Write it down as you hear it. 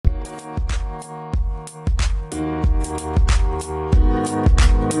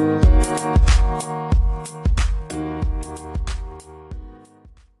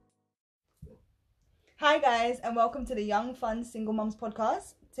guys, and welcome to the Young Fun Single Mums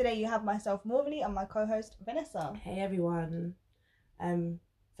podcast. Today you have myself, Morley, and my co-host, Vanessa. Hey everyone. So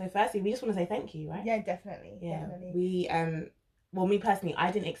firstly, we just want to say thank you, right? Yeah, definitely. We well, me personally,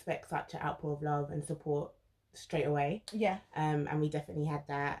 I didn't expect such an outpour of love and support straight away. Yeah. And we definitely had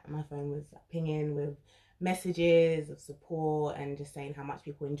that. My phone was pinging with messages of support and just saying how much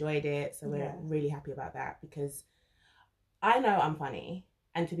people enjoyed it. So we're really happy about that, because I know I'm funny.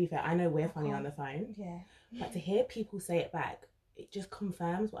 And to be fair, I know we're funny on the phone. Yeah. But to hear people say it back, it just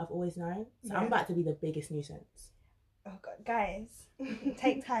confirms what I've always known. So I'm about to be the biggest nuisance. Oh God, guys,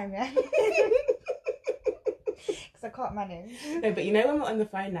 take time, yeah? Because I can't manage. No, but you know when we're on the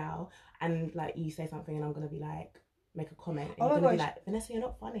phone now and like you say something and I'm going to be like, make a comment. And you're going to be like, Vanessa, you're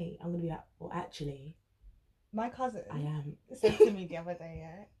not funny. I'm going to be like, well, actually. My cousin I am. said to me the other day,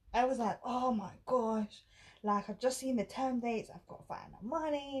 yeah? I was like, oh my gosh. Like, I've just seen the term dates. I've got to find the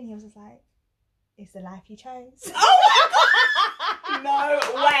money. And he was just like, it's the life you chose. Oh my God! No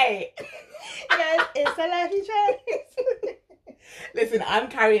way. Yes, it's the life you chose. Listen, I'm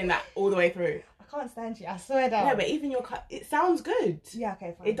carrying that all the way through. I can't stand you. I swear down. No, but even it sounds good. Yeah,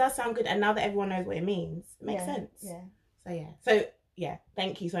 okay, fine. It does sound good. And now that everyone knows what it means, it makes sense. Yeah. So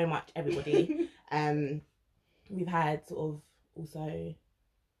thank you so much, everybody. We've had sort of also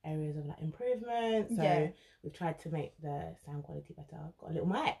areas of like improvement, so we've tried to make the sound quality better. Got a little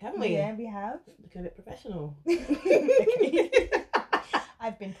mic, haven't we? Yeah, we have. Looking a bit professional.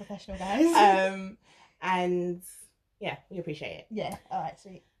 I've been professional, guys. And yeah, we appreciate it. Yeah, all right,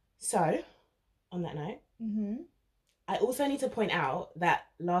 sweet. So on that note, I also need to point out that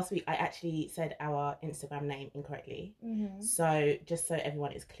last week I actually said our Instagram name incorrectly. So just so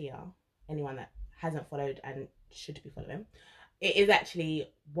everyone is clear, anyone that hasn't followed and should be following, it is actually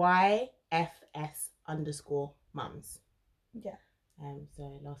YFS_mums. Yeah.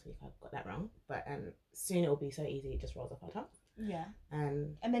 So last week I got that wrong, but soon it will be so easy it just rolls off our tongue. Yeah.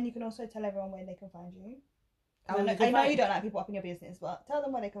 And then you can also tell everyone where they can find you. I you know you don't like people up in your business, but tell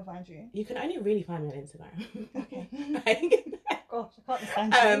them where they can find you. You can only really find me on Instagram. Okay. Gosh, I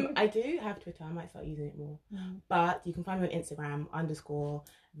can't stand you. I do have Twitter. I might start using it more. But you can find me on Instagram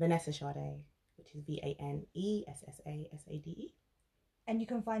 _Vanessa Sade, which is VANESSASADE. And you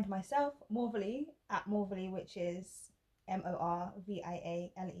can find myself, Morley, at Morley, which is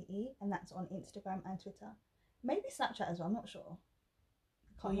MORVIALEE, and that's on Instagram and Twitter. Maybe Snapchat as well, I'm not sure.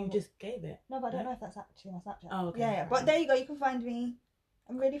 Well, you just gave it. No, but I don't know if that's actually my Snapchat. Oh, okay. Yeah. But there you go, you can find me.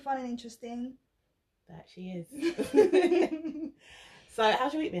 I'm really fun and interesting. That she is. So,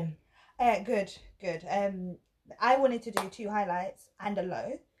 how's your week been? Good. I wanted to do 2 highlights and a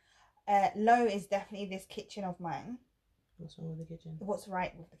low. Low is definitely this kitchen of mine. What's wrong with the kitchen? What's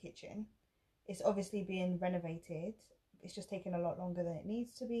right with the kitchen? It's obviously being renovated. It's just taking a lot longer than it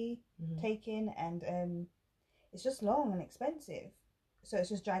needs to be taken, and it's just long and expensive. So it's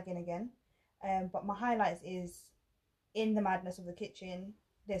just dragging again. But my highlights is, in the madness of the kitchen,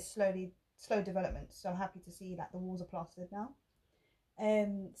 there's slow development. So I'm happy to see that the walls are plastered now.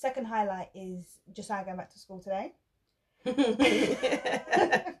 Second highlight is Josiah going back to school today.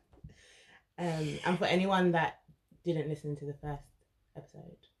 And for anyone that didn't listen to the first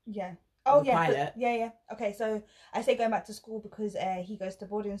episode. Yeah. Oh yeah. Pilot. Yeah. Okay, so I say going back to school because he goes to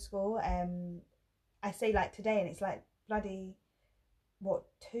boarding school. I say like today, and it's like bloody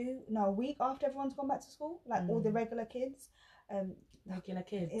a week after everyone's gone back to school, like all the regular kids. Regular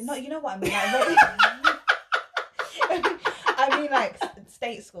kids. Not, you know what I mean. Like, I mean like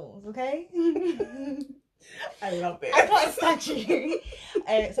state schools, okay? I love it. I can't stand you.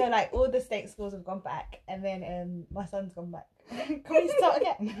 So like all the state schools have gone back, and then my son's gone back. Can we start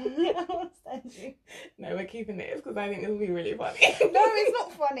again? I can't stand you. No, we're keeping this because I think this will be really funny. No, it's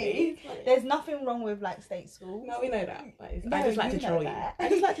not funny. There's nothing wrong with like state schools. No, we know that. But I just like to troll you. I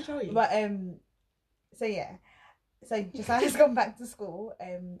just like to troll you. But so yeah. So Josiah's gone back to school,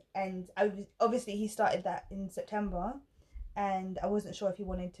 and obviously he started that in September, and I wasn't sure if he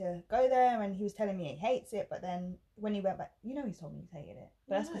wanted to go there, and he was telling me he hates it, but then when he went back, he's told me he hated it,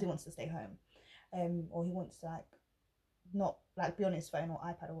 but that's because he wants to stay home, or he wants to like not like be on his phone or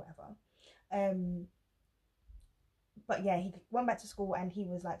iPad or whatever. But yeah, he went back to school and he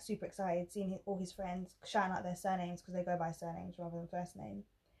was like super excited, seeing all his friends shouting out their surnames because they go by surnames rather than first name,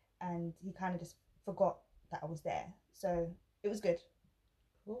 and he kind of just forgot that I was there, so it was good.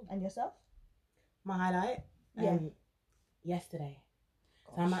 Cool. And yourself? My highlight? Yesterday.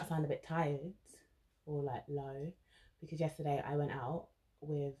 Gosh. So I might sound a bit tired or like low, because yesterday I went out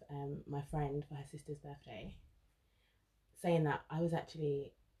with my friend for her sister's birthday, saying that I was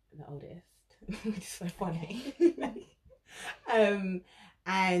actually the oldest, which is so funny. And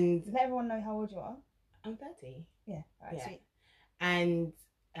let everyone know how old you are. I'm 30. Yeah. Alright, Yeah. sweet. And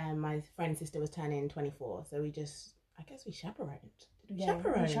my friend's sister was turning 24, so we just, I guess we chaperoned. Did we Yeah,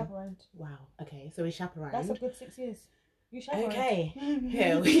 chaperone? we chaperoned. Wow. Okay, so we chaperoned. That's a good 6 years. You chaperoned. Okay.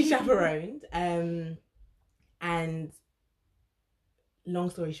 Yeah, we chaperoned. And long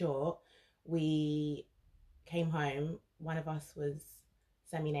story short, we came home. One of us was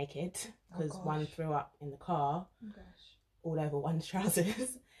semi-naked because one threw up in the car, all over one's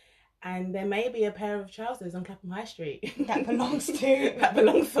trousers. And there may be a pair of trousers on Clapham High Street that belongs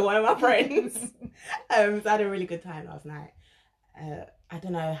to one of my friends. So I had a really good time last night. I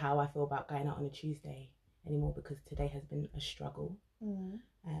don't know how I feel about going out on a Tuesday anymore because today has been a struggle.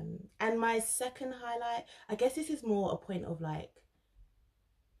 And my second highlight, I guess this is more a point of like,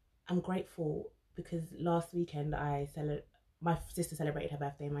 I'm grateful because last weekend my sister celebrated her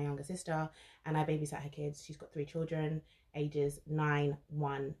birthday, my younger sister, and I babysat her kids. She's got 3 children, ages 9,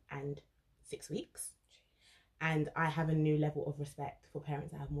 1 and 6 weeks. And I have a new level of respect for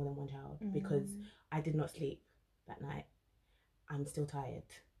parents that have more than one child because I did not sleep that night. I'm still tired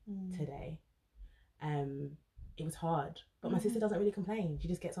today. It was hard, but my sister doesn't really complain. She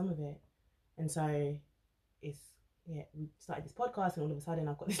just gets on with it. And so we started this podcast, and all of a sudden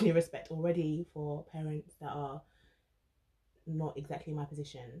I've got this new respect already for parents that are not exactly my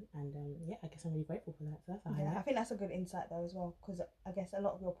position. And I guess I'm really grateful for that. So that's a highlight. I think that's a good insight though as well, because I guess a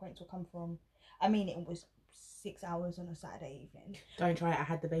lot of your points will come from, I mean, it was 6 hours on a Saturday evening. Don't try it. I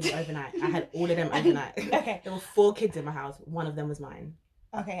had the baby overnight. I had all of them overnight. Okay. There were 4 kids in my house. One of them was mine.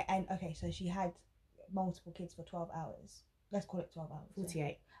 Okay, so she had multiple kids for 12 hours. Let's call it 12 hours.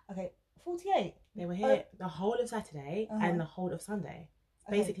 48. Okay, 48? They were here the whole of Saturday and the whole of Sunday.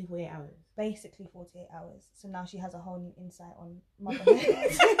 Basically 48 hours. Basically 48 hours. So now she has a whole new insight on motherhood.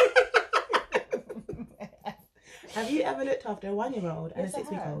 Have you ever looked after a 1-year-old and a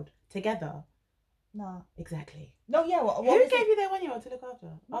 6-week-old together? No. Exactly. No, yeah. What Who gave you their 1-year-old to look after?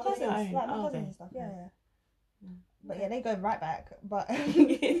 My cousins, like my cousins and stuff. Yeah. But yeah, they go right back. But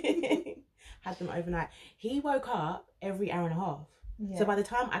had them overnight. He woke up every hour and a half. Yeah. So by the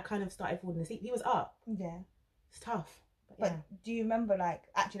time I kind of started falling asleep, he was up. Yeah. It's tough. But do you remember, like,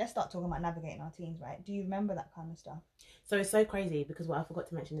 actually, let's start talking about navigating our teens, right? Do you remember that kind of stuff? So it's so crazy because what I forgot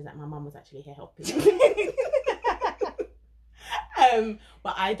to mention is that my mum was actually here helping.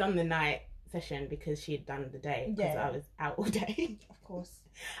 But I done the night session because she had done the day because I was out all day. Of course.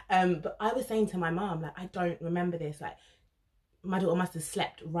 But I was saying to my mum, like, I don't remember this. Like, my daughter must have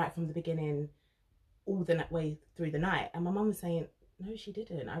slept right from the beginning all the way through the night. And my mum was saying, no, she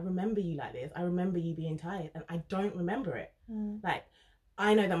didn't. I remember you like this. I remember you being tired, and I don't remember it. Like,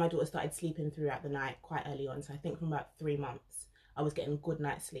 I know that my daughter started sleeping throughout the night quite early on. So I think from about 3 months, I was getting good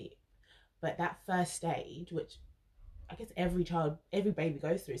night's sleep. But that first stage, which I guess every baby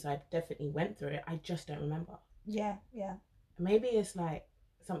goes through, so I definitely went through it, I just don't remember. Yeah. Maybe it's like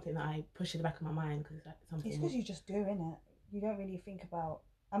something that I push in the back of my mind because it's like something. It's because you just do, innit? You don't really think about.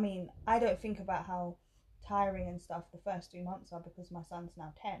 I mean, I don't think about how tiring and stuff the first 3 months are because my son's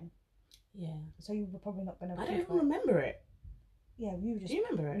now 10. Yeah. So you were probably not gonna. I don't even remember it. Yeah, you just. Do you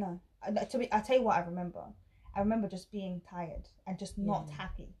remember it? No. I tell you what I remember. I remember just being tired and just not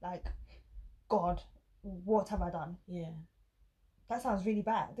happy. Like, God, what have I done? Yeah. That sounds really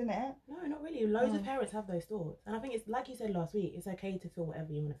bad, doesn't it? No, not really. Loads of parents have those thoughts, and I think it's like you said last week. It's okay to feel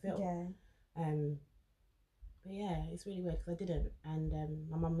whatever you want to feel. Yeah. But yeah, it's really weird because I didn't, and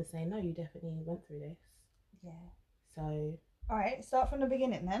my mum was saying, no, you definitely went through this. Yeah. So. All right, start from the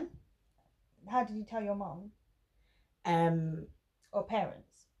beginning then. How did you tell your mum? Or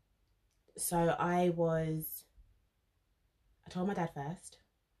parents? So I told my dad first,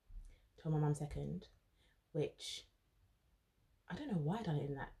 told my mum second, which I don't know why I done it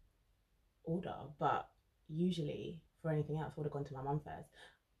in that order, but usually for anything else I would have gone to my mum first.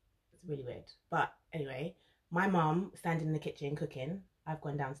 It's really weird. But anyway, my mum standing in the kitchen cooking. I've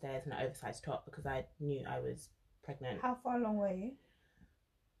gone downstairs in an oversized top because I knew I was pregnant. How far along were you?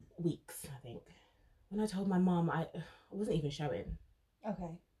 Weeks, I think. When I told my mum, I wasn't even showing.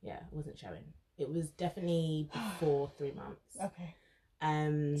 Okay. Yeah, I wasn't showing. It was definitely before 3 months. Okay.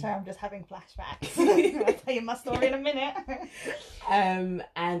 Sorry, I'm just having flashbacks. I'll tell you my story in a minute. And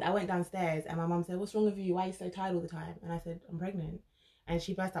I went downstairs and my mum said, what's wrong with you? Why are you so tired all the time? And I said, I'm pregnant. And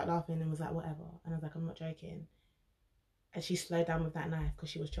she burst out laughing and was like, whatever. And I was like, I'm not joking. And she slowed down with that knife because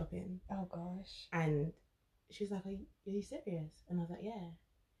she was chopping. Oh, gosh. And she was like, are you serious? And I was like, yeah.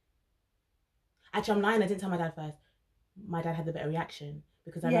 Actually, I'm lying. I didn't tell my dad first. My dad had the better reaction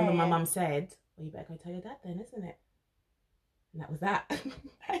because I remember my mum said, well, you better go tell your dad then, isn't it? And that was that.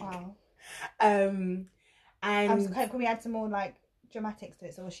 Wow. And can we add some more, like, dramatics to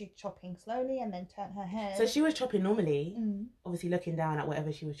it. So was she chopping slowly and then turn her head? So she was chopping normally, obviously looking down at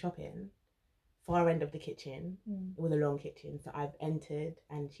whatever she was chopping. Far end of the kitchen. It was a long kitchen, so I've entered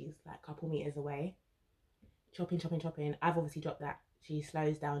and she's like a couple meters away. Chopping. I've obviously dropped that. She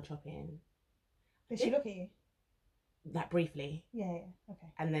slows down chopping. Did she look at you? Like briefly. Yeah, okay.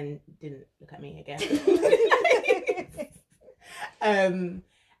 And then didn't look at me again. And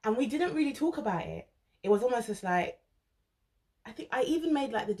we didn't really talk about it. It was almost just like, I think I even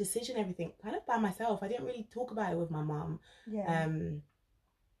made like the decision, everything kind of by myself. I didn't really talk about it with my mum. Yeah.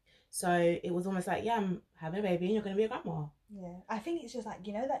 So it was almost like, yeah, I'm having a baby and you're going to be a grandma. Yeah. I think it's just like,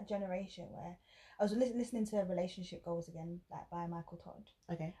 you know, that generation where I was listening to Relationship Goals again, like by Michael Todd.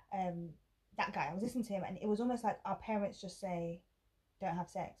 Okay. That guy, I was listening to him and it was almost like our parents just say, don't have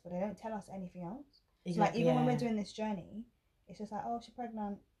sex, but they don't tell us anything else. Exactly, so like even when we're doing this journey, it's just like, oh, she's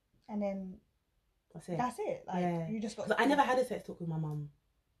pregnant, and then that's it. Like you just got. I never had a sex talk with my mum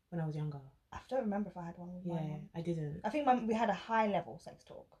when I was younger. I don't remember if I had one with my mum. I didn't. I think we had a high level sex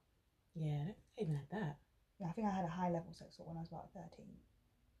talk. Yeah, I don't even had that. Yeah, I think I had a high level sex talk when I was about 13.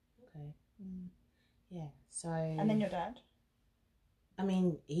 Okay. Yeah. So. And then your dad. I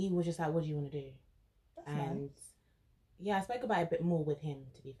mean, he was just like, "What do you want to do?" That's nice. Yeah, I spoke about it a bit more with him,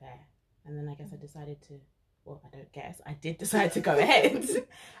 to be fair. And then I guess I decided to, well, I don't guess, I did decide to go ahead.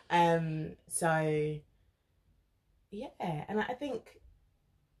 So, yeah. And I think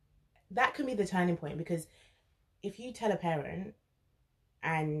that can be the turning point, because if you tell a parent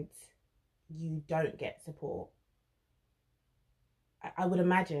and you don't get support, I would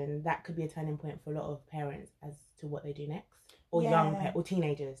imagine that could be a turning point for a lot of parents as to what they do next. Or or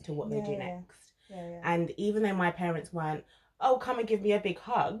teenagers to what they do next. Yeah. And even though my parents weren't, oh, come and give me a big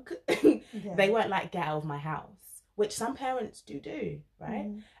hug, they weren't like, get out of my house, which some parents do, right?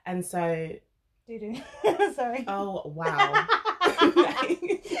 And so... Do. Sorry. Oh, wow.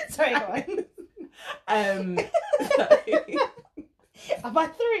 Sorry, go on. Sorry. Am I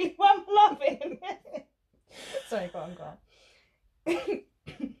three? Why am I laughing? Sorry, go on.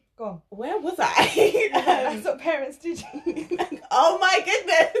 Go on. Where was I? That's what parents do. Oh my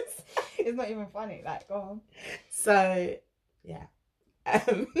goodness. It's not even funny. Like, go on. So, yeah.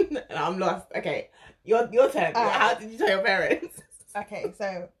 I'm lost. Okay. Your turn. How did you tell your parents? Okay,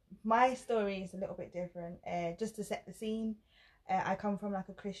 so my story is a little bit different. Just to set the scene, I come from like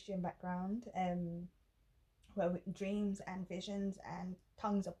a Christian background, where dreams and visions and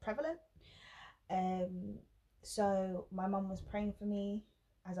tongues are prevalent. So my mum was praying for me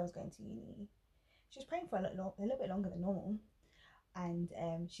as I was going to uni. She was praying for a little bit longer than normal, and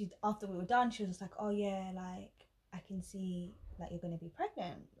after we were done, she was just like, oh yeah, like I can see like you're gonna be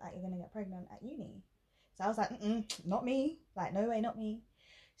pregnant, like you're gonna get pregnant at uni. So I was like, not me, like no way, not me.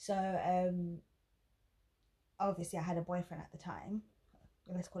 So obviously I had a boyfriend at the time.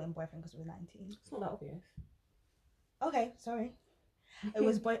 Let's call him boyfriend because we were 19. It's not that obvious. Okay, sorry. I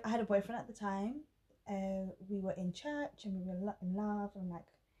had a boyfriend at the time. We were in church and we were in love and like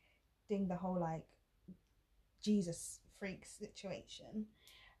doing the whole like Jesus freak situation.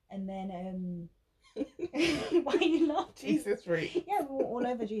 And then why are you laughing? Jesus freak. Yeah, we were all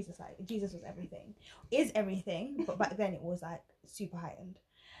over Jesus. Like Jesus was everything, is everything, but back then it was like super heightened.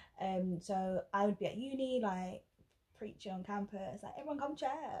 So I would be at uni like preaching on campus, like everyone come church.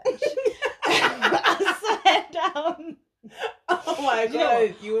 I sat down. Oh my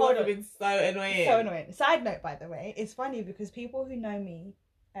god, you would have been so annoying. So annoying. Side note, by the way, it's funny because people who know me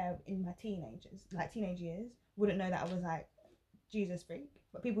in my teenage years wouldn't know that I was like Jesus freak,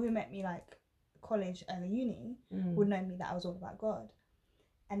 but people who met me like college and uni would know me that I was all about God.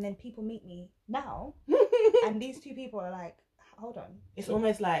 And then people meet me now and these two people are like, hold on, it's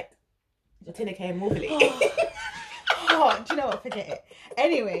almost like the Tina K and Morley. Oh, do you know what? Forget it.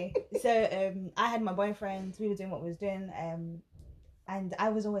 Anyway, so I had my boyfriend. We were doing what we was doing, and I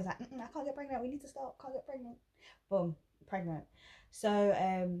was always like, I can't get pregnant. We need to stop. Can't get pregnant. Boom, pregnant. So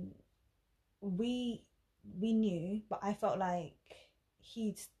we knew, but I felt like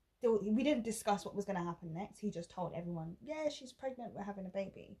we didn't discuss what was going to happen next. He just told everyone, yeah, she's pregnant. We're having a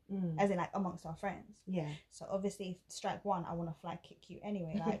baby, as in like amongst our friends. Yeah. So obviously, strike one, I want to flag kick you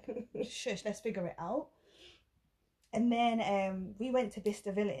anyway. Like, shush, let's figure it out. And then we went to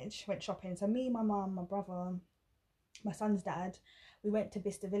Bicester Village, went shopping. So me, my mum, my brother, my son's dad, we went to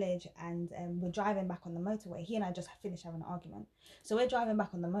Bicester Village and we're driving back on the motorway. He and I just finished having an argument. So we're driving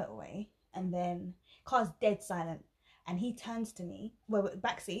back on the motorway and then car's dead silent. And he turns to me, well,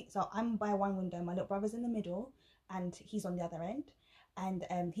 back seat. So I'm by one window, my little brother's in the middle and he's on the other end. And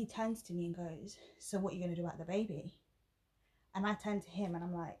he turns to me and goes, so what are you going to do about the baby? And I turn to him and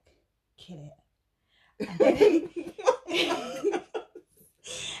I'm like, kill it. And then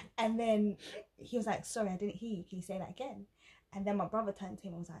And then he was like, sorry, I didn't hear you. Can you say that again? And then my brother turned to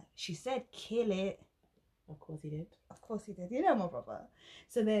him and was like, she said, kill it. Of course he did. Of course he did. You know my brother.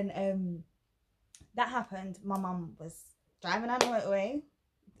 So then that happened. My mum was driving down the motorway.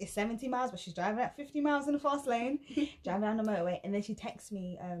 It's 70 miles, but she's driving at 50 miles in the fast lane. Driving down the motorway. And then she texts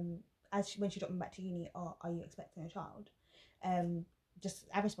me when she dropped me back to uni, oh, are you expecting a child?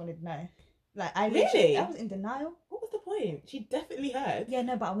 I responded no. Like, I was in denial. What was the point? She definitely heard. Yeah,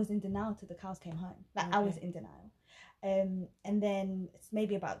 no, but I was in denial till the cows came home. Like, okay. I was in denial. And then it's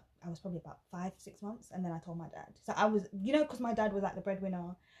I was probably about 5-6 months, and then I told my dad. So I was, because my dad was like the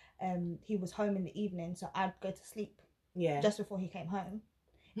breadwinner, he was home in the evening, so I'd go to sleep just before he came home.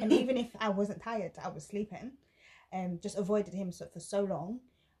 And even if I wasn't tired, I was sleeping. Just avoided him for so long.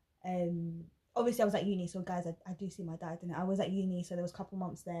 Obviously I was at uni, so guys, I do see my dad, and I was at uni, so there was a couple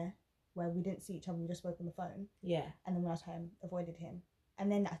months there where we didn't see each other, we just spoke on the phone. Yeah. And then when I was home, avoided him. And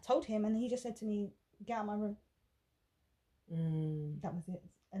then I told him, and he just said to me, get out of my room. That was it.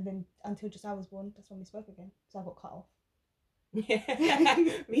 And then until Josiah was born, that's when we spoke again. So I got cut off. Yeah.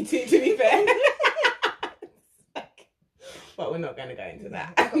 Me too, to be fair. But we're not going to go into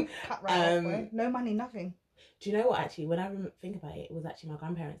that. I got cut right off, bro. No money, nothing. Do you know what, actually, when I think about it, it was actually my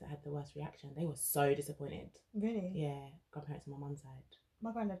grandparents that had the worst reaction. They were so disappointed. Really? Yeah, grandparents on my mum's side.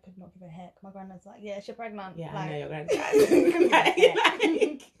 My granddad could not give a heck. My granddad's like, yeah, she's pregnant. Yeah, like, I know your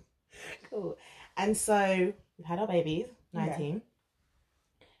granddad. Cool. And so we've had our babies, 19. Yeah.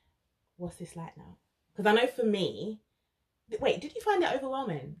 What's this like now? Because I know for me, wait, did you find it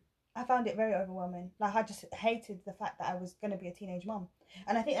overwhelming? I found it very overwhelming. Like, I just hated the fact that I was going to be a teenage mum.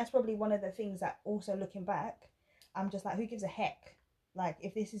 And I think that's probably one of the things that, also looking back, I'm just like, who gives a heck? Like,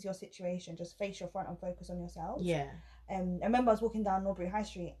 if this is your situation, just face your front and focus on yourself. Yeah. I remember I was walking down Norbury High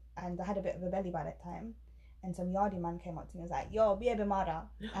Street, and I had a bit of a belly by that time, and some yardie man came up to me and was like, yo, be a bimada.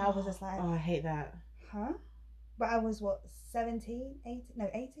 And I was just like, oh, I hate that. Huh? But I was, 17, 18? No,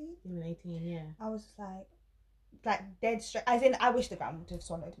 18? You were 18, yeah. I was just like dead straight. As in, I wish the ground would have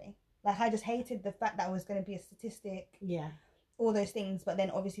swallowed me. Like, I just hated the fact that I was going to be a statistic. Yeah. All those things. But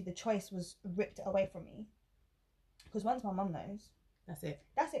then, obviously, the choice was ripped away from me. Because once my mum knows... That's it.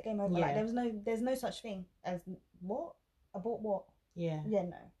 That's it, game over. Yeah. Like, there's no such thing as, what? Abort what? Yeah. Yeah,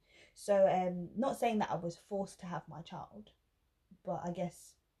 no. So, not saying that I was forced to have my child. But I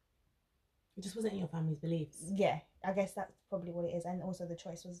guess... It just wasn't in your family's beliefs. Yeah. I guess that's probably what it is. And also, the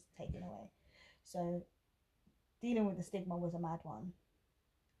choice was taken away. So, dealing with the stigma was a mad one.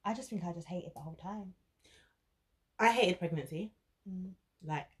 I just think I just hated the whole time. I hated pregnancy.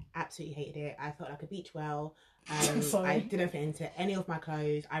 Like, absolutely hated it. I felt like a beach whale. I didn't fit into any of my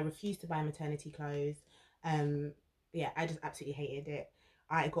clothes. I refused to buy maternity clothes. Yeah, I just absolutely hated it.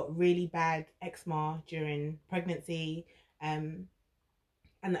 I got really bad eczema during pregnancy. And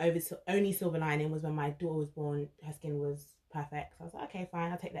the only silver lining was when my daughter was born, her skin was perfect. So I was like, okay,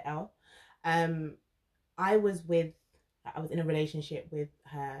 fine, I'll take the L. I was in a relationship with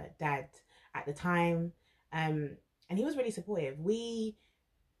her dad at the time, and he was really supportive. We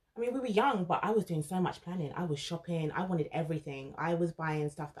were young, but I was doing so much planning. I was shopping. I wanted everything. I was buying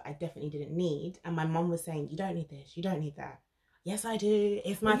stuff that I definitely didn't need. And my mum was saying, you don't need this. You don't need that. Yes, I do.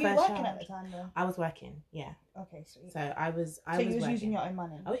 It's my first child. Were you working at the time, though? I was working, yeah. Okay, sweet. So I was you was using your own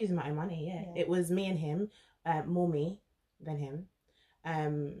money? I was using my own money, yeah. It was me and him. More me than him.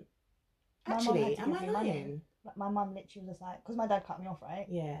 Actually, am I lying? Like, my mum literally was like, because my dad cut me off, right?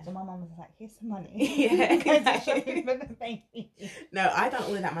 Yeah. So my mum was like, here's some money. Yeah. For the baby. No, I done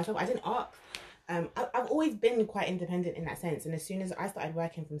all of that myself. I didn't ask. I've always been quite independent in that sense. And as soon as I started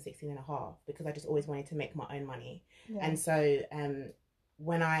working from 16 and a half, because I just always wanted to make my own money. Yeah. And so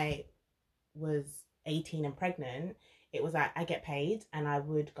when I was 18 and pregnant, it was like I get paid and I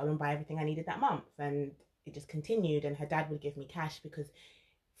would go and buy everything I needed that month. And it just continued. And her dad would give me cash because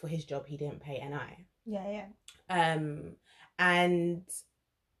for his job, he didn't pay NI. Yeah, yeah. And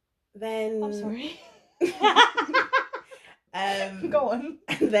then... I'm sorry. Go on.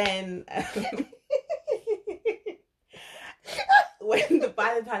 And then...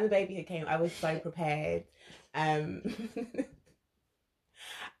 by the time the baby had came, I was so prepared.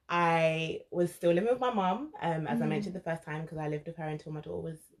 I was still living with my mum, as I mentioned the first time, because I lived with her until my daughter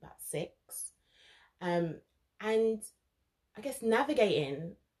was about 6. And I guess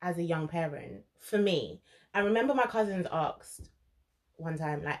navigating as a young parent, for me, I remember my cousins asked one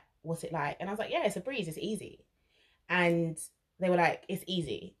time, like, what's it like? And I was like, yeah, it's a breeze, it's easy. And they were like, it's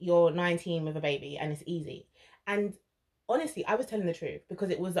easy. You're 19 with a baby and it's easy. And honestly, I was telling the truth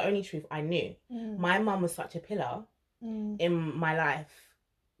because it was the only truth I knew. My mum was such a pillar in my life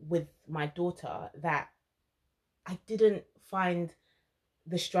with my daughter that I didn't find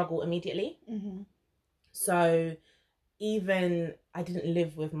the struggle immediately. Mm-hmm. So even I didn't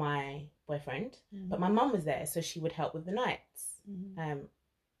live with my boyfriend, but my mum was there, so she would help with the nights.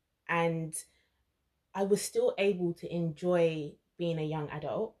 And I was still able to enjoy being a young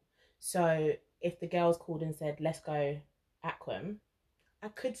adult. So if the girls called and said, let's go aquam, I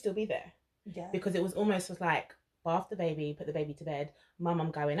could still be there. Yeah. Because it was almost just like, bath the baby, put the baby to bed, mum,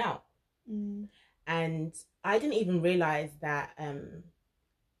 I'm going out. And I didn't even realise that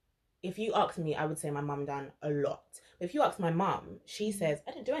if you ask me, I would say my mum done a lot. But if you ask my mum, she says,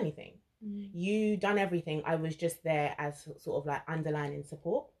 I didn't do anything. You done everything. I was just there as sort of like underlining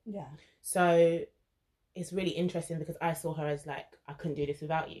support. Yeah. So it's really interesting because I saw her as like, I couldn't do this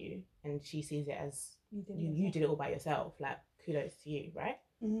without you. And she sees it as you did it all by yourself. Like, kudos to you, right?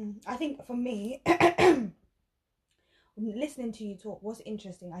 I think for me, listening to you talk, what's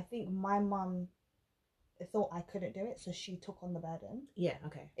interesting, I think my mum thought I couldn't do it, so she took on the burden. Yeah,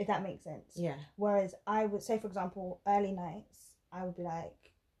 okay. If that makes sense. Yeah. Whereas I would say, for example, early nights, I would be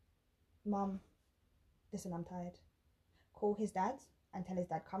like, Mum, listen, I'm tired. Call his dad and tell his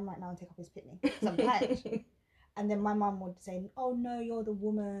dad, come right now and take up his pitney, because I'm tired. And then my mum would say, oh no, you're the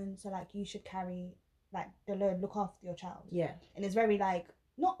woman, so like you should carry like the load, look after your child. Yeah. And it's very like,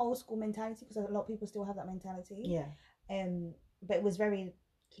 not old school mentality, because a lot of people still have that mentality. Yeah. But it was very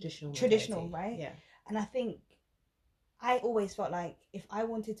traditional, right? Yeah. And I think I always felt like if I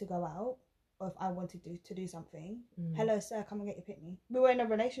wanted to go out or if I wanted to do something, hello sir, come and get your pitney. We were in a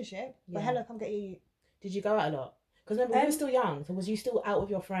relationship, but hello, come get your. Did you go out a lot? Because remember, we were still young, so was you still out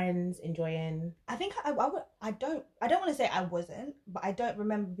with your friends, enjoying? I think I don't want to say I wasn't, but I don't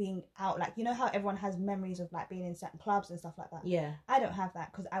remember being out, like, you know how everyone has memories of like being in certain clubs and stuff like that. Yeah. I don't have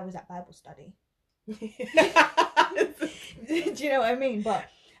that because I was at Bible study. Do you know what I mean? But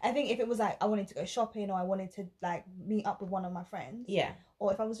I think if it was like I wanted to go shopping or I wanted to like meet up with one of my friends, yeah,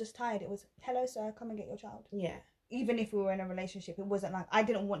 or if I was just tired, it was hello sir, come and get your child. Yeah. Even if we were in a relationship, it wasn't like I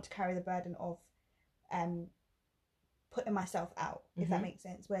didn't want to carry the burden of putting myself out, if that makes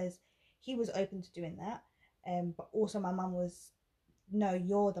sense. Whereas he was open to doing that, but also my mum was, no,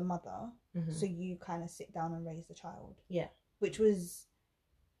 you're the mother, so you kind of sit down and raise the child. Yeah. Which was,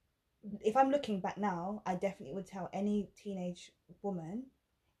 if I'm looking back now, I definitely would tell any teenage woman,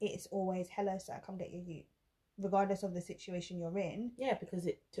 it's always hello sir, come get your ute, regardless of the situation you're in. Yeah, because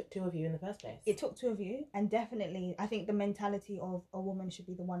it took two of you in the first place. It took two of you, and definitely I think the mentality of a woman should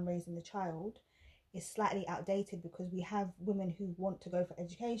be the one raising the child is slightly outdated, because we have women who want to go for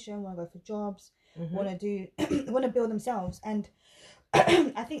education, want to go for jobs, want to build themselves. And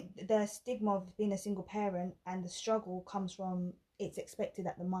I think the stigma of being a single parent and the struggle comes from, it's expected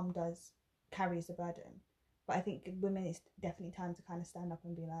that the mum carries the burden. But I think women, it's definitely time to kind of stand up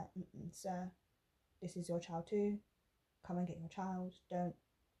and be like, sir, this is your child too, come and get your child.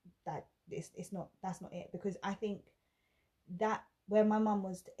 That's not it. Because I think that where my mum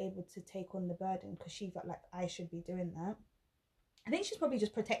was able to take on the burden, because she felt like I should be doing that, I think she's probably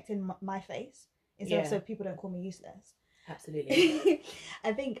just protecting my face instead of so people don't call me useless. Absolutely.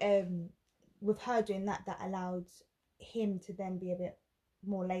 I think with her doing that allowed him to then be a bit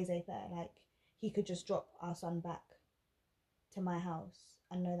more laissez-faire. Like, he could just drop our son back to my house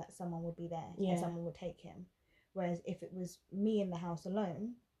and know that someone would be there and someone would take him. Whereas if it was me in the house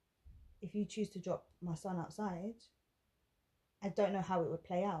alone, if you choose to drop my son outside, I don't know how it would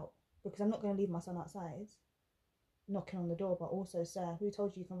play out, because I'm not going to leave my son outside knocking on the door. But also, sir, who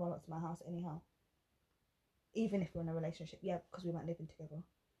told you can run up to my house anyhow? Even if we're in a relationship, because we weren't living together.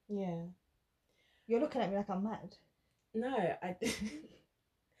 Yeah. You're looking at me like I'm mad. No,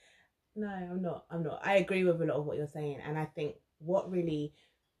 no, I'm not. I agree with a lot of what you're saying, and I think what really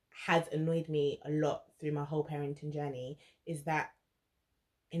has annoyed me a lot through my whole parenting journey is that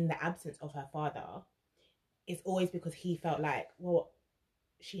in the absence of her father, it's always because he felt like, well,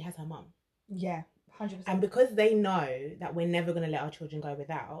 she has her mum. Yeah, 100%. And because they know that we're never going to let our children go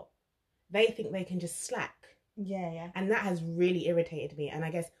without, they think they can just slack. Yeah. And that has really irritated me. And I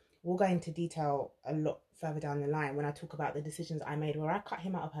guess we'll go into detail a lot further down the line when I talk about the decisions I made where I cut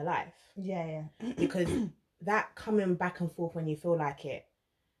him out of her life. Yeah. Because that coming back and forth when you feel like it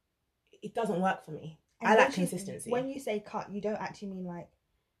doesn't work for me. And I like consistency. When you say cut, you don't actually mean like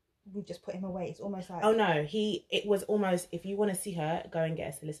we just put him away. It's almost like, oh no, it was almost, if you want to see her, go and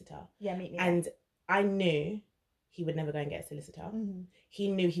get a solicitor. Yeah, meet me. And I knew he would never go and get a solicitor. He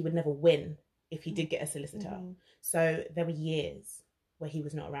knew he would never win if he did get a solicitor. So there were years where he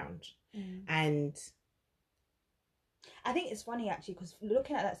was not around. And I think it's funny actually, because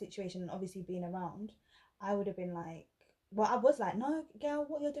looking at that situation and obviously being around, I would have been like, well, I was like, no, girl,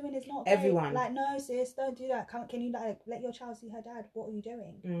 what you're doing is not okay. Everyone. Like, no, sis, don't do that. Can you like let your child see her dad? What are you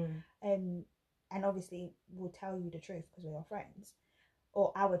doing? And obviously we'll tell you the truth because we're your friends,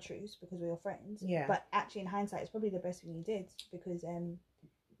 or our truths because we're your friends. Yeah. But actually, in hindsight, it's probably the best thing you did because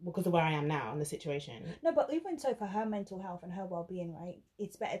of where I am now in the situation. No, but even so, for her mental health and her well-being, right?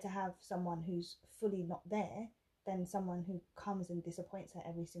 It's better to have someone who's fully not there than someone who comes and disappoints her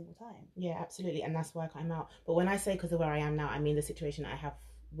every single time. Yeah, absolutely, and that's why I came out. But when I say because of where I am now, I mean the situation I have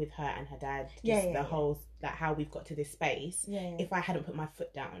with her and her dad. The whole, like, how we've got to this space. Yeah. If I hadn't put my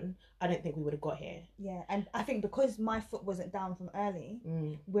foot down, I don't think we would have got here. Yeah, and I think because my foot wasn't down from early,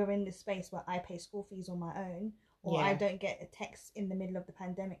 we're in this space where I pay school fees on my own, or I don't get a text in the middle of the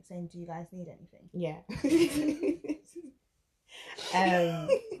pandemic saying, "Do you guys need anything?" Yeah.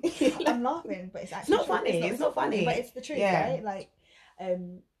 I'm laughing, but it's actually not funny. It's not funny, but it's the truth, right? Like,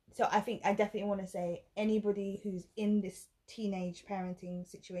 so I think I definitely want to say anybody who's in this teenage parenting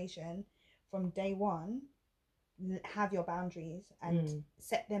situation from day one, have your boundaries and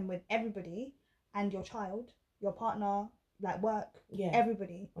set them with everybody and your child, your partner, like work,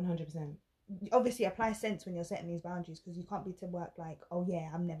 everybody. 100%. Obviously, apply sense when you're setting these boundaries because you can't be to work like, oh yeah,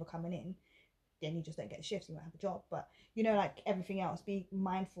 I'm never coming in. Then you just don't get the shifts, you won't have a job. But you know, like everything else, be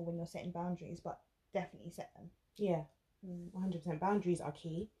mindful when you're setting boundaries, but definitely set them. Yeah, 100%. Boundaries are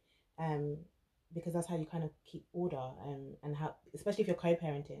key, because that's how you kind of keep order, and how, especially if you're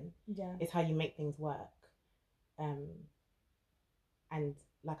co-parenting, it's how you make things work. And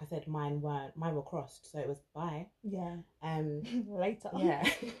like I said, mine were crossed, so it was bye. Yeah. Later. Yeah.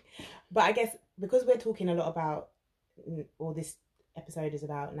 But I guess because we're talking a lot about, or this episode is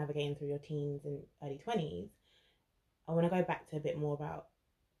about navigating through your teens and early 20s, I want to go back to a bit more about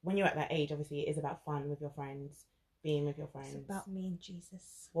when you're at that age. Obviously, it is about fun with your friends, being with your friends. It's about me and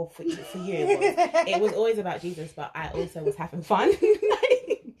Jesus. Well, for you, it was always about Jesus, but I also was having fun.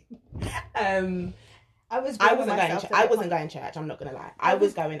 I wasn't going church. I'm not gonna lie. I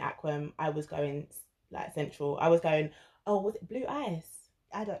was going Aquam. I was going like Central. I was going. Oh, was it Blue Ice?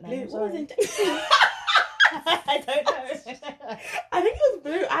 I don't know. What was it? I don't know. I think it was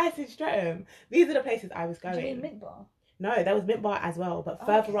Blue Ice in Streatham. These are the places I was going. Do you mean Mint Bar? No, there was Mint Bar as well, but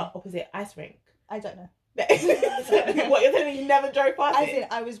further up opposite Ice Rink. I don't know. What, you're telling me you never drove past it? I said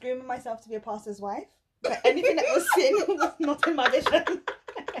I was grooming myself to be a pastor's wife, but anything that was sin was not in my vision.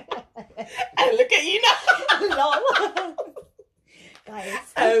 And look at you now. Lol.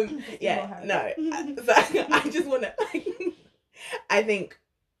 Guys. Yeah, no. So I just want to, I think,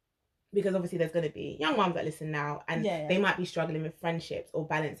 because obviously there's going to be young moms that listen now, and they might be struggling with friendships or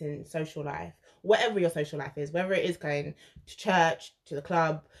balancing social life, whatever your social life is, whether it is going to church, to the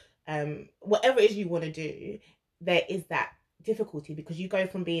club, whatever it is you want to do, there is that difficulty because you go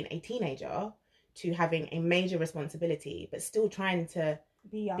from being a teenager to having a major responsibility, but still trying to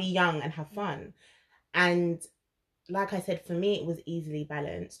be young and have fun. And like I said, for me, it was easily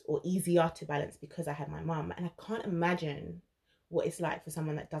balanced, or easier to balance, because I had my mum, and I can't imagine what it's like for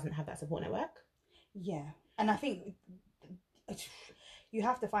someone that doesn't have that support network. Yeah. And I think you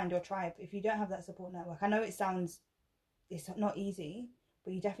have to find your tribe if you don't have that support network. I know it's not easy,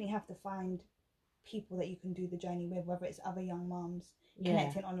 but you definitely have to find people that you can do the journey with, whether it's other young moms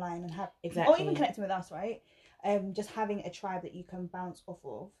connecting online and or even connecting with us, right? Just having a tribe that you can bounce off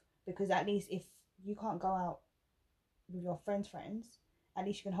of, because at least if you can't go out with your friends, at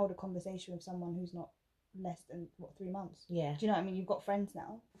least you can hold a conversation with someone who's not less than 3 months. Yeah. Do you know what I mean? You've got friends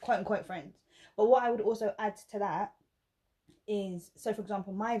now, quote unquote friends. But what I would also add to that is, so for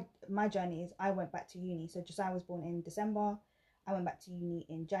example, my journey is I went back to uni. So Josiah was born in December. I went back to uni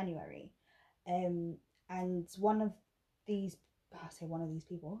in January. And one of these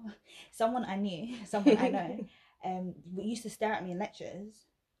people, someone I knew, someone I know, used to stare at me in lectures,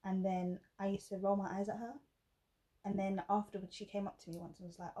 and then I used to roll my eyes at her. And then afterwards, she came up to me once and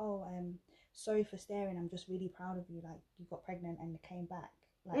was like, "Oh, sorry for staring. I'm just really proud of you. Like, you got pregnant and came back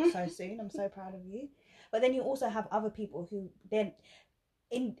like so soon. I'm so proud of you." But then you also have other people who then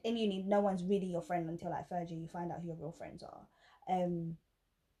in uni, no one's really your friend until like third year. You find out who your real friends are. I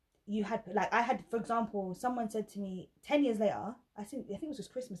had, for example, someone said to me 10 years later, I think it was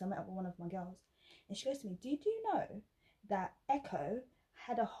just Christmas, I met up with one of my girls, and she goes to me, "Did you know that Echo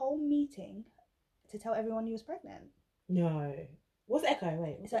had a whole meeting to tell everyone he was pregnant?" No. What's Echo?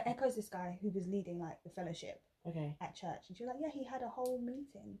 Wait. So Echo's this guy who was leading like the fellowship at church, and she was like, "Yeah, he had a whole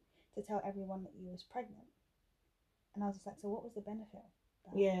meeting to tell everyone that he was pregnant." And I was just like, so what was the benefit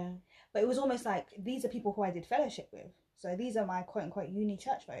of that? Yeah. But it was almost like, these are people who I did fellowship with. So these are my quote unquote uni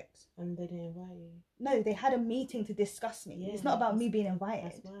church folks. And they didn't invite you? No, they had a meeting to discuss me. Yeah, it's not about me being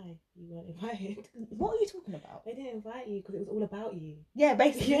invited. That's why you weren't invited. What are you talking about? They didn't invite you because it was all about you. Yeah,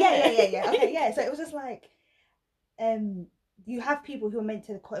 basically. Yeah. Okay, yeah. So it was just like, you have people who are meant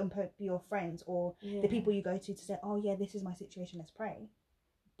to quote unquote be your friends, or the people you go to say, oh yeah, this is my situation, let's pray.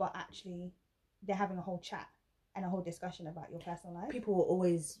 But actually, they're having a whole chat and a whole discussion about your personal life. People will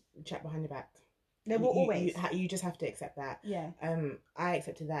always chat behind your back. They will always. You just have to accept that. Yeah. I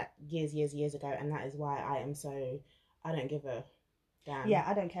accepted that years ago, and that is why I am so. I don't give a damn. Yeah,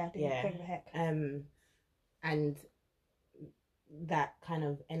 I don't care. I don't give a heck. And that kind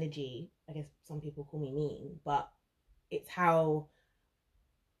of energy, I guess some people call me mean, but it's how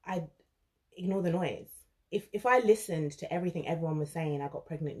I ignore the noise. If I listened to everything everyone was saying, I got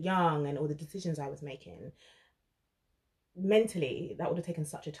pregnant young and all the decisions I was making, mentally that would have taken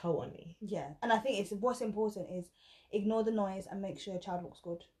such a toll on me. Yeah, and I think what's important is ignore the noise and make sure your child looks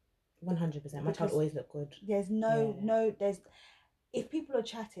good. 100%. My child always looked good. There's if people are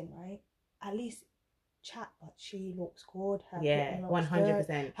chatting, right, at least chat, but she looks good. Her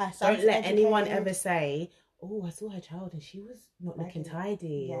 100%. Don't let anyone ever say, oh, I saw her child and she was not looking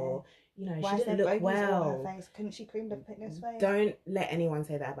tidy, or she didn't look well. Her face? Couldn't she cream the fitness face? Don't let anyone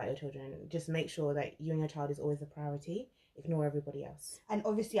say that about your children. Just make sure that you and your child is always the priority. Ignore everybody else. And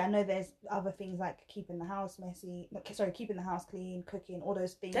obviously, I know there's other things like keeping the house keeping the house clean, cooking, all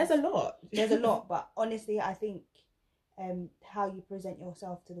those things. There's a lot. But honestly, I think how you present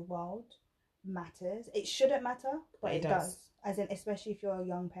yourself to the world matters. It shouldn't matter, but it does. As in, especially if you're a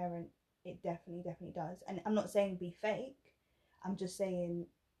young parent, it definitely does. And I'm not saying be fake. I'm just saying,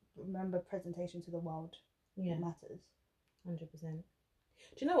 remember, presentation to the world. It matters. 100%. Do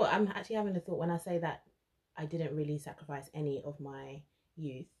you know what? I'm actually having a thought when I say that I didn't really sacrifice any of my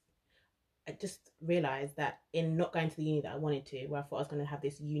youth. I just realised that in not going to the uni that I wanted to, where I thought I was going to have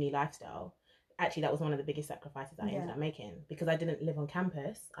this uni lifestyle, actually that was one of the biggest sacrifices I ended up making, because I didn't live on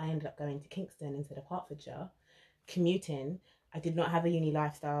campus. I ended up going to Kingston instead of Hertfordshire, commuting. I did not have a uni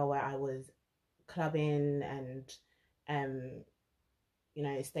lifestyle where I was clubbing and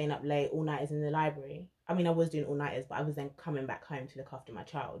staying up late all nighters in the library. I mean, I was doing all nighters, but I was then coming back home to look after my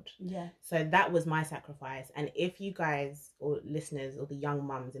child. Yeah. So that was my sacrifice. And if you guys or listeners, or the young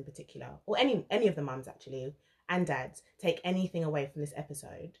mums in particular, or any of the mums actually, and dads, take anything away from this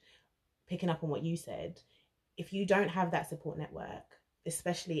episode, picking up on what you said, if you don't have that support network,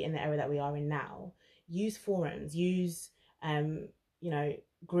 especially in the era that we are in now, use forums, use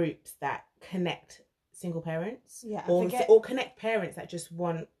groups that connect single parents, or connect parents that just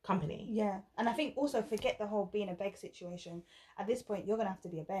want company. Yeah, and I think also forget the whole being a beg situation. At this point, you're gonna have to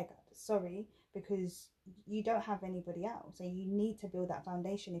be a beg. Sorry, because you don't have anybody else, and you need to build that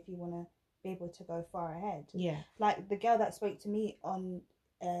foundation if you want to be able to go far ahead. Yeah, like the girl that spoke to me on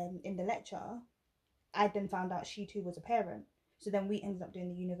in the lecture, I then found out she too was a parent. So then we ended up doing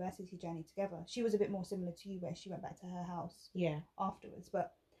the university journey together. She was a bit more similar to you, where she went back to her house afterwards,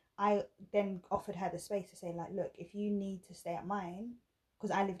 but I then offered her the space to say, like, look, if you need to stay at mine, because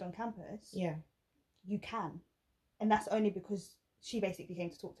I lived on campus, you can. And that's only because she basically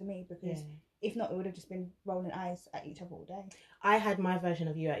came to talk to me, because if not, it would have just been rolling eyes at each other all day. I had my version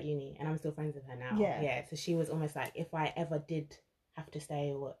of you at uni, and I'm still friends with her now. Yeah. So she was almost like, if I ever did have to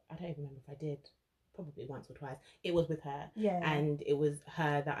stay, or I don't even remember if I did, probably once or twice, it was with her. Yeah. And it was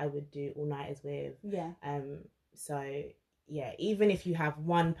her that I would do all nighters with. Yeah. So yeah, even if you have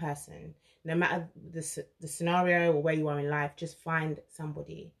one person, no matter the scenario or where you are in life, just find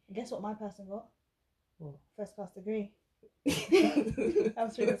somebody. Guess what my person got? What? First class degree. I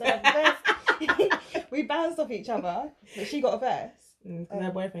was thinking first. We bounced off each other, but she got a first. Because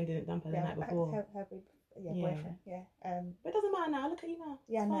her boyfriend didn't dump her the night before. Her boyfriend. Yeah. But it doesn't matter now. Look at you now.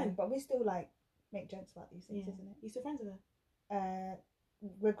 Yeah, no, but we still make jokes about these things, isn't it? You still friends with her?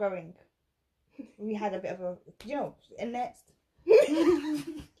 We're growing. We had a bit of a, and next.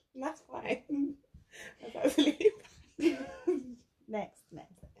 That's fine. That's absolutely fine. Next.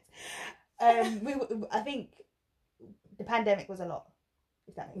 I think the pandemic was a lot,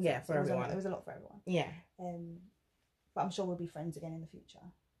 if that makes sense. For everyone. It was a lot for everyone. Yeah. But I'm sure we'll be friends again in the future.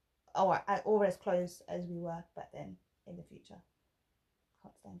 Or as close as we were back then in the future.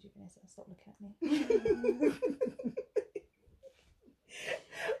 Can't stand you, Vanessa. Stop looking at me.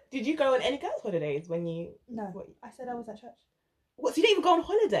 Did you go on any girls' holidays when you... No. I said I was at church. What, so you didn't even go on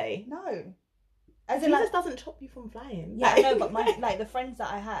holiday? No. As in, Jesus doesn't stop you from flying. Yeah, I know, but the friends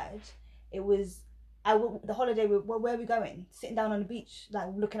that I had, it was... the holiday, where are we going? Sitting down on the beach,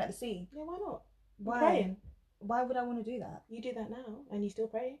 looking at the sea. Yeah, why not? Why? Praying. Why would I want to do that? You do that now, and you still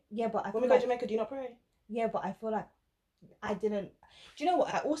pray. Yeah, but when we go to Jamaica, do you not pray? Yeah, but I feel like I didn't. Do you know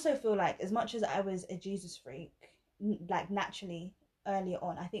what? I also feel like as much as I was a Jesus freak, like naturally earlier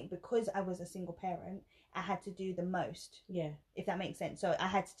on, I think because I was a single parent, I had to do the most. Yeah. If that makes sense. So I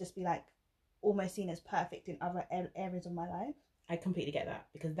had to just be like almost seen as perfect in other areas of my life. I completely get that,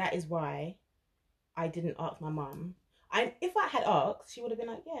 because that is why I didn't ask my mum. If I had asked, she would have been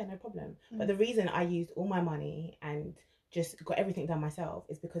like, yeah, no problem. But the reason I used all my money and just got everything done myself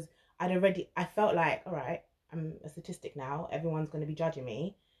is because I felt like, all right, I'm a statistic now. Everyone's going to be judging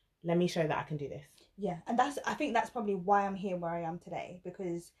me. Let me show that I can do this. Yeah. And I think that's probably why I'm here where I am today,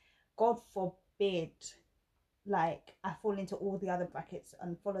 because God forbid, like, I fall into all the other brackets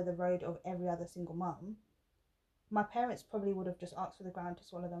and follow the road of every other single mum. My parents probably would have just asked for the ground to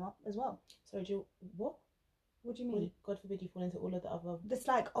swallow them up as well. So what? What do you mean? God forbid you fall into all of the other... It's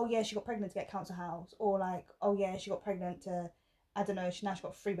like, oh yeah, she got pregnant to get council house. Or like, oh yeah, she got pregnant to, I don't know, she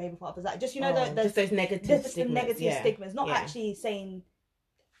got 3 baby fathers. Like, just, you know, just those negative stigmas. The negative stigmas. Not actually saying,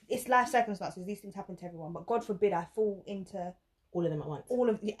 it's life circumstances. These things happen to everyone. But God forbid I fall into... all of them at once.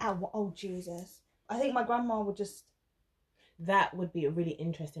 Oh, Jesus. I think my grandma would just... That would be a really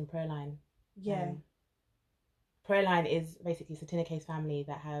interesting prayer line. Yeah. Prayer line is basically Satina Case family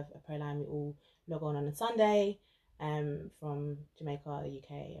that have a prayer line. We all log on a Sunday, from Jamaica, the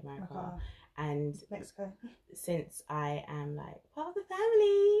UK, America, and Mexico. Since I am like part of the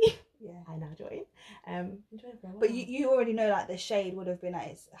family, yeah, I now join. Join for a while. But you already know, like, the shade would have been at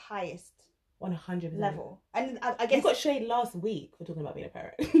its highest 100% level, and I guess you got shade last week for talking about being a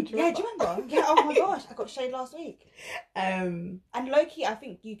parent. Do you remember? Yeah. Oh my gosh, I got shade last week. And low key, I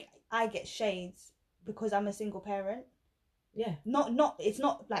think I get shades because I'm a single parent. Yeah. Not. It's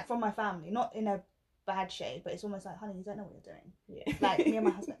not like from my family. Not in a bad shade, but it's almost like, honey, you don't know what you're doing. Yeah. Like me and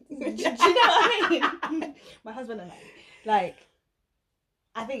my husband. Do you know what I mean? My husband and I. Like,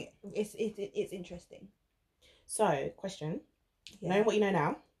 I think it's interesting. So, question. Yeah. Knowing what you know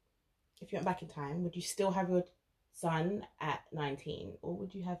now, if you went back in time, would you still have your son at 19 or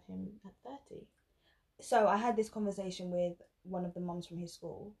would you have him at 30? So I had this conversation with one of the mums from his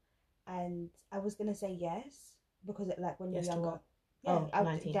school, and I was going to say yes, because like when you're younger. Yeah, I'll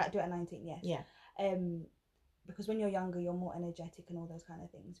 19. do it at 19, yes. Yeah. Because when you're younger, you're more energetic and all those kind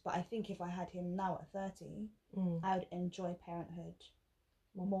of things. But I think if I had him now at 30, I would enjoy parenthood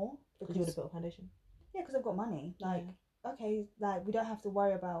more. Because you would have built a foundation. Yeah, because I've got money. Like, okay, like, we don't have to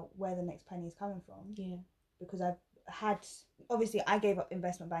worry about where the next penny is coming from. Yeah. Because obviously I gave up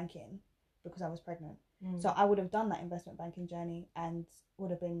investment banking because I was pregnant. So I would have done that investment banking journey and would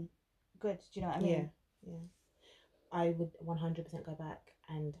have been good. Do you know what I mean? Yeah. I would 100% go back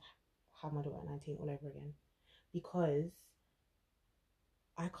and have my daughter at 19 all over again, because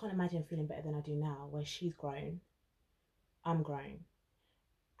I can't imagine feeling better than I do now, where she's grown, I'm grown,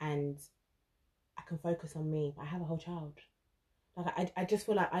 and I can focus on me. But I have a whole child. Like, I just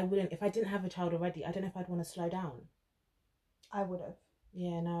feel like I wouldn't, if I didn't have a child already, I don't know if I'd want to slow down. I would have.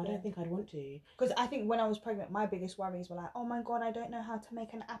 Yeah, no, I don't think I'd want to. Because I think when I was pregnant, my biggest worries were like, oh my God, I don't know how to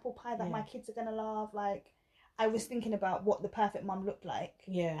make an apple pie that my kids are going to love. Like, I was thinking about what the perfect mum looked like.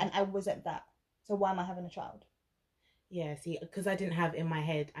 Yeah. And I wasn't that. So why am I having a child? Yeah, see, because I didn't have in my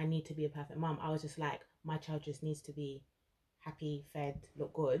head, I need to be a perfect mum. I was just like, my child just needs to be happy, fed,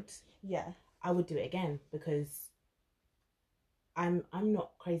 look good. Yeah. I would do it again, because I'm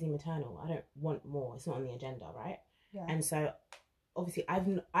not crazy maternal. I don't want more. It's not on the agenda, right? Yeah. And so obviously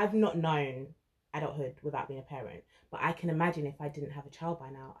I've not known adulthood without being a parent, but I can imagine if I didn't have a child by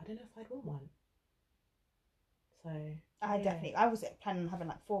now, I don't know if I'd want one. So I was planning on having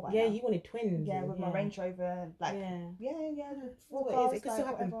like 4 by now. Yeah, you wanted twins. Yeah, with my Range Rover, like yeah. Well, cars, it could still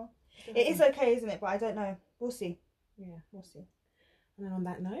happen. It is okay, isn't it? But I don't know. We'll see. Yeah, we'll see. And then on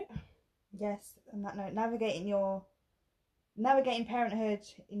that note, yes, on that note, navigating parenthood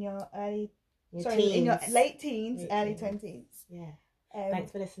in your in your late teens, early 20s. Yeah.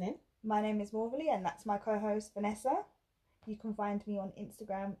 Thanks for listening. My name is Morvalie, and that's my co-host Vanessa. You can find me on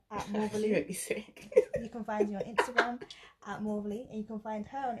Instagram at Morvalie. You make me sick. You can find me on Instagram at Morvalie, and you can find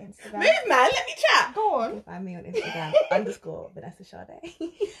her on Instagram. Move, man, let me chat. Go on. You can find me on Instagram _Vanessa Sade.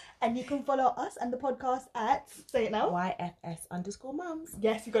 And you can follow us and the podcast at, say it now, YFS_mums.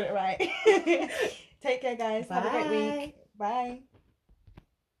 Yes, you got it right. Take care, guys. Bye. Have a great week. Bye.